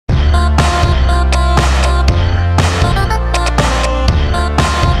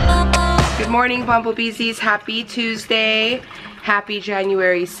morning, Bumblebeesies. Happy Tuesday. Happy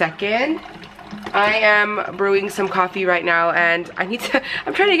January 2nd. I am brewing some coffee right now and I'm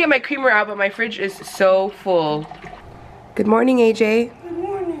trying to get my creamer out, but my fridge is so full. Good morning, AJ. Good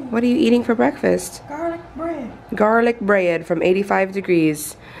morning. What are you eating for breakfast? Garlic bread. Garlic bread from 85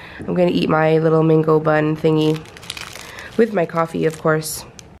 degrees. I'm gonna eat my little mango bun thingy with my coffee, of course.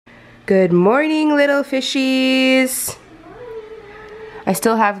 Good morning, little fishies. I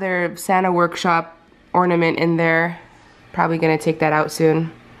still have their Santa workshop ornament in there. Probably gonna take that out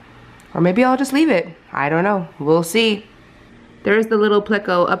soon. Or maybe I'll just leave it. I don't know. We'll see. There's the little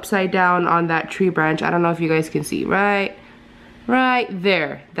pleco upside down on that tree branch. I don't know if you guys can see. Right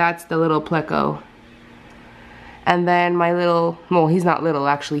there. That's the little pleco. And then my little, well, he's not little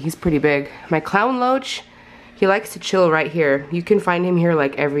actually. He's pretty big. My clown loach, he likes to chill right here. You can find him here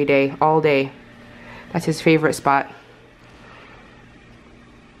like every day, all day. That's his favorite spot.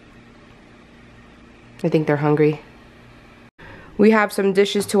 I think they're hungry. We have some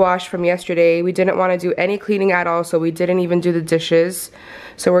dishes to wash from yesterday. We didn't want to do any cleaning at all, so we didn't even do the dishes.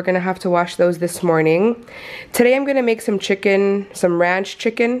 So we're gonna have to wash those this morning. Today I'm gonna make some chicken, some ranch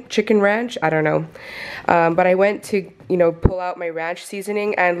chicken ranch, I don't know. But I went to, you know, pull out my ranch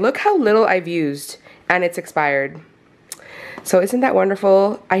seasoning and look how little I've used and it's expired. So isn't that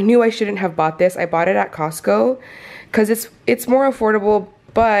wonderful? I knew I shouldn't have bought this. I bought it at Costco because it's more affordable,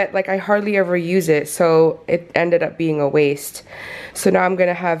 but like I hardly ever use it, so it ended up being a waste. So now I'm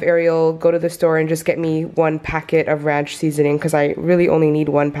gonna have Ariel go to the store and just get me 1 packet of ranch seasoning because I really only need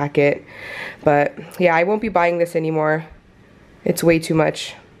 1 packet. But yeah, I won't be buying this anymore. It's way too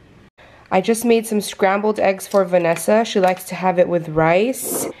much. I just made some scrambled eggs for Vanessa. She likes to have it with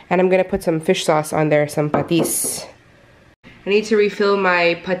rice. And I'm gonna put some fish sauce on there, some patis. I need to refill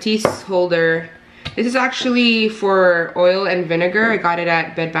my patis holder. This is actually for oil and vinegar. I got it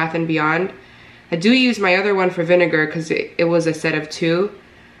at Bed Bath & Beyond. I do use my other one for vinegar because it was a set of 2.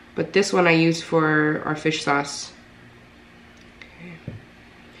 But this one I use for our fish sauce. Okay.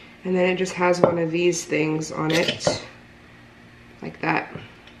 And then it just has one of these things on it. Like that.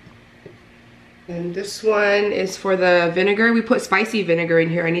 And this one is for the vinegar. We put spicy vinegar in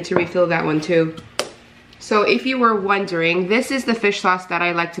here. I need to refill that one too. So if you were wondering, this is the fish sauce that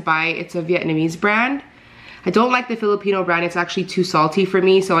I like to buy. It's a Vietnamese brand. I don't like the Filipino brand. It's actually too salty for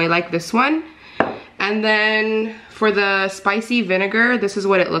me, so I like this one. And then for the spicy vinegar, this is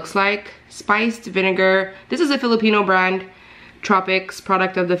what it looks like. Spiced vinegar. This is a Filipino brand. Tropics,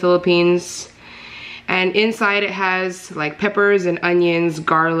 product of the Philippines. And inside it has like peppers and onions,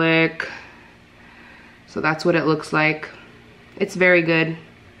 garlic. So that's what it looks like. It's very good.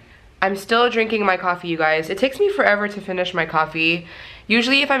 I'm still drinking my coffee, you guys. It takes me forever to finish my coffee.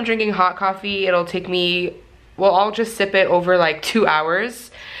 Usually if I'm drinking hot coffee, it'll take me, well, I'll just sip it over like 2 hours.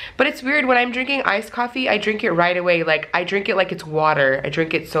 But it's weird, when I'm drinking iced coffee, I drink it right away. Like, I drink it like it's water. I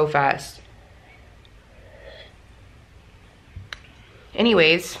drink it so fast.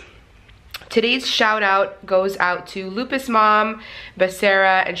 Anyways, today's shout out goes out to Lupus Mom,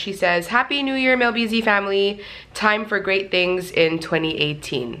 Becerra, and she says, Happy New Year, MelBeeZee family. Time for great things in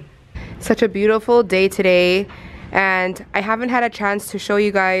 2018. Such a beautiful day today, and I haven't had a chance to show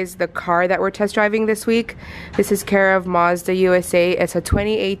you guys the car that we're test driving this week. This is care of Mazda USA. It's a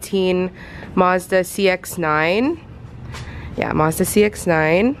 2018 Mazda CX-9. Yeah, Mazda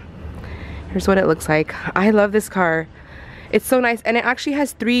CX-9. Here's what it looks like. I love this car. It's so nice, and it actually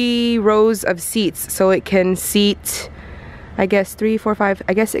has 3 rows of seats, so it can seat, I guess 3, 4, 5,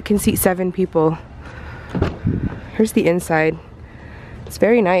 I guess it can seat 7 people. Here's the inside. It's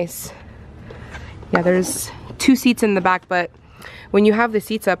very nice. Yeah, there's 2 seats in the back, but when you have the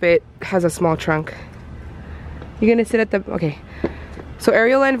seats up, it has a small trunk. You're gonna sit at the, okay. So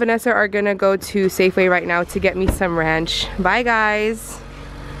Ariel and Vanessa are gonna go to Safeway right now to get me some ranch. Bye guys.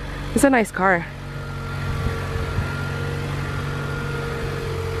 It's a nice car.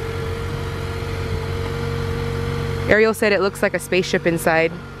 Ariel said it looks like a spaceship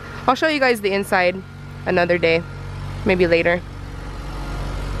inside. I'll show you guys the inside another day, maybe later.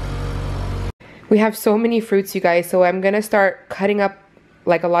 We have so many fruits, you guys, so I'm gonna start cutting up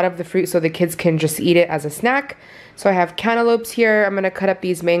like a lot of the fruit so the kids can just eat it as a snack. So I have cantaloupes here. I'm gonna cut up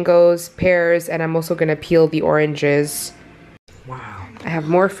these mangoes, pears, and I'm also gonna peel the oranges. Wow. I have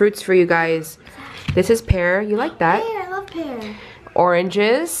more fruits for you guys. This is pear. You like that? Pear, I love pear.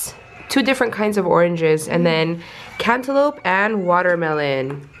 Oranges. 2 different kinds of oranges, and then cantaloupe and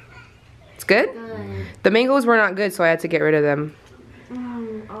watermelon. It's good? Good. The mangoes were not good, so I had to get rid of them.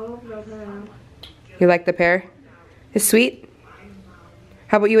 I love the pear. You like the pear? It's sweet?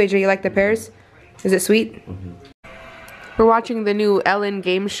 How about you, AJ? You like the pears? Is it sweet? We're watching the new Ellen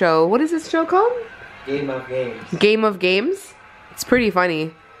game show. What is this show called? Game of Games. Game of Games? It's pretty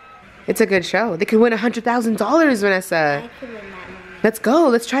funny. It's a good show. They could win $100,000, Vanessa. I could win that money. Let's go.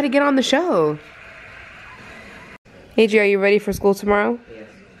 Let's try to get on the show. AJ, are you ready for school tomorrow? Yes.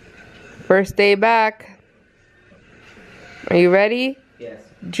 First day back. Are you ready? Yes.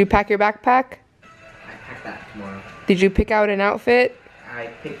 Did you pack your backpack? I pack that tomorrow. Did you pick out an outfit? I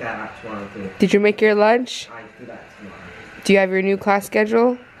pick that up tomorrow too. Did you make your lunch? I do that tomorrow. Do you have your new class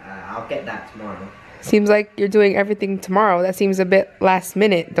schedule? I'll get that tomorrow. Seems like you're doing everything tomorrow. That seems a bit last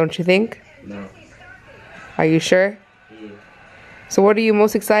minute, don't you think? No. Are you sure? Yeah. So what are you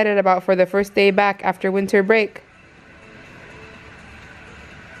most excited about for the first day back after winter break?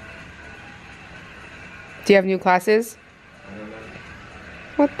 Do you have new classes? I don't know.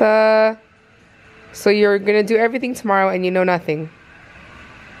 What the? So you're gonna do everything tomorrow and you know nothing?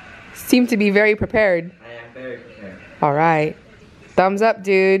 Seem to be very prepared. I am very prepared. Alright. Thumbs up,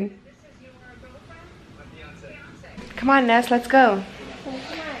 dude. Come on, Ness, let's go.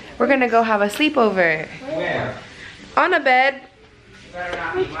 We're gonna go have a sleepover. Where? On a bed. Better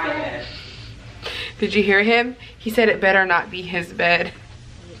not be my bed. Did you hear him? He said it better not be his bed.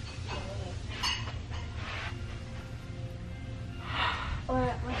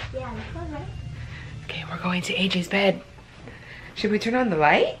 Okay, we're going to AJ's bed. Should we turn on the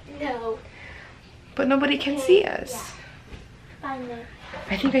light? No. But nobody can see us. Finally.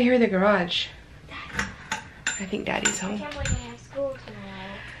 I think I hear the garage. I think Daddy's home. I can't wait to have school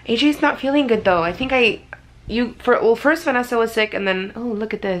tomorrow. AJ's not feeling good though. I think first Vanessa was sick and then, oh,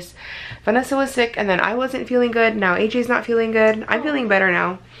 look at this. Vanessa was sick and then I wasn't feeling good. Now AJ's not feeling good. I'm feeling better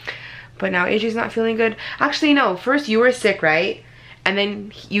now. But now AJ's not feeling good. Actually, no. First you were sick, right? And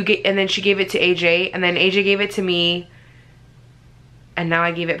then she gave it to AJ and then AJ gave it to me. And now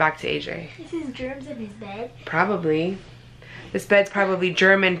I gave it back to AJ. This is germs in his bed. Probably. This bed's probably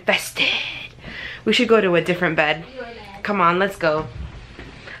germ infested. We should go to a different bed. Your bed. Come on, let's go.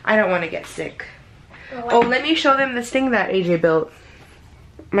 I don't want to get sick. Oh, let me show them this thing that AJ built.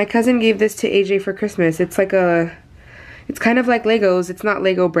 My cousin gave this to AJ for Christmas. It's like it's kind of like Legos. It's not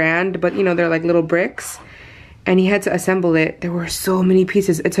Lego brand, but you know, they're like little bricks. And he had to assemble it. There were so many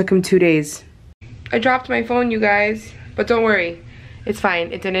pieces. It took him 2 days. I dropped my phone, you guys. But don't worry. It's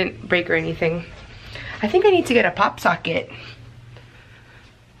fine. It didn't break or anything. I think I need to get a pop socket.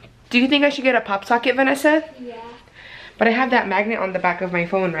 Do you think I should get a pop socket, Vanessa? Yeah. But I have that magnet on the back of my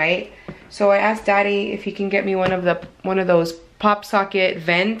phone, right? So I asked Daddy if he can get me one of those pop socket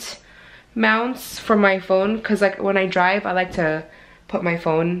vent mounts for my phone, because like when I drive, I like to put my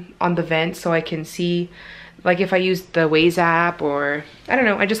phone on the vent so I can see, like if I use the Waze app or I don't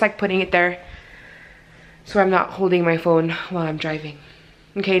know, I just like putting it there so I'm not holding my phone while I'm driving.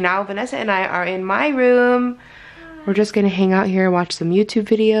 Okay, now Vanessa and I are in my room. We're just gonna hang out here, watch some YouTube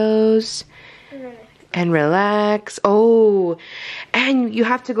videos, and relax. Oh, and you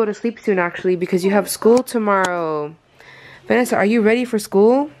have to go to sleep soon actually because you have school tomorrow. Vanessa, are you ready for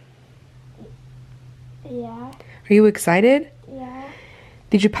school? Yeah. Are you excited? Yeah.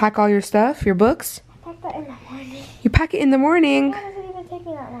 Did you pack all your stuff, your books? I packed that in the morning. You pack it in the morning. Why does it even take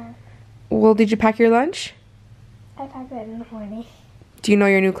me that long? Well, did you pack your lunch? I packed it in the morning. Do you know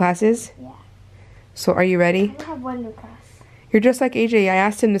your new classes? Yeah. So are you I ready? only have one new class. You're just like AJ. I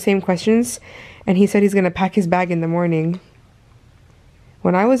asked him the same questions and he said he's gonna pack his bag in the morning.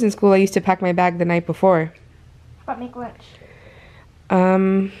 When I was in school, I used to pack my bag the night before. But make lunch.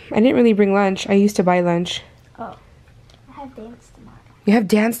 I didn't really bring lunch. I used to buy lunch. Oh. I have dance tomorrow. You have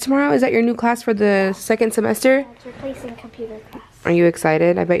dance tomorrow? Is that your new class for the second semester? It's replacing computer class. Are you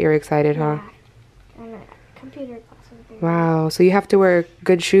excited? I bet you're excited, huh? Yeah. And computer class. Wow, so you have to wear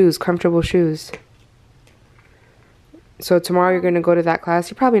good shoes, comfortable shoes. So tomorrow you're going to go to that class.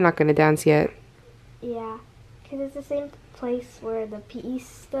 You're probably not going to dance yet. Yeah. Because it's the same place where the PE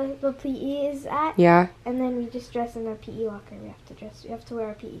is at. Yeah? And then we just dress in our PE locker. We have to wear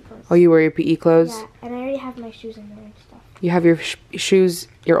our PE clothes. Oh, you wear your PE clothes? Yeah, and I already have my shoes in there and stuff. You have your shoes,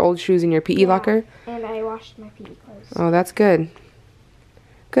 your old shoes in your PE locker? And I washed my PE clothes. Oh, that's good.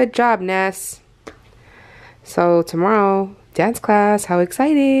 Good job, Ness. So tomorrow, dance class. How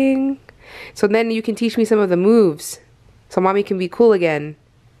exciting. So then you can teach me some of the moves. So mommy can be cool again.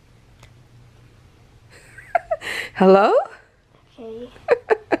 Hello? Okay.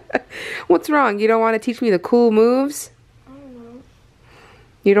 What's wrong? You don't want to teach me the cool moves? I don't know.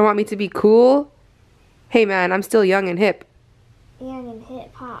 You don't want me to be cool? Hey man, I'm still young and hip. Young and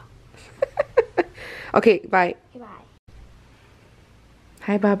hip hop. Okay, bye. Goodbye.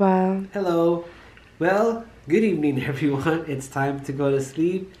 Hi, Baba. Hello. Well, good evening everyone. It's time to go to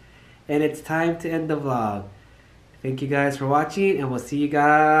sleep and it's time to end the vlog. Thank you guys for watching, and we'll see you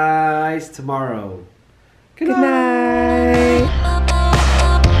guys tomorrow. Good night.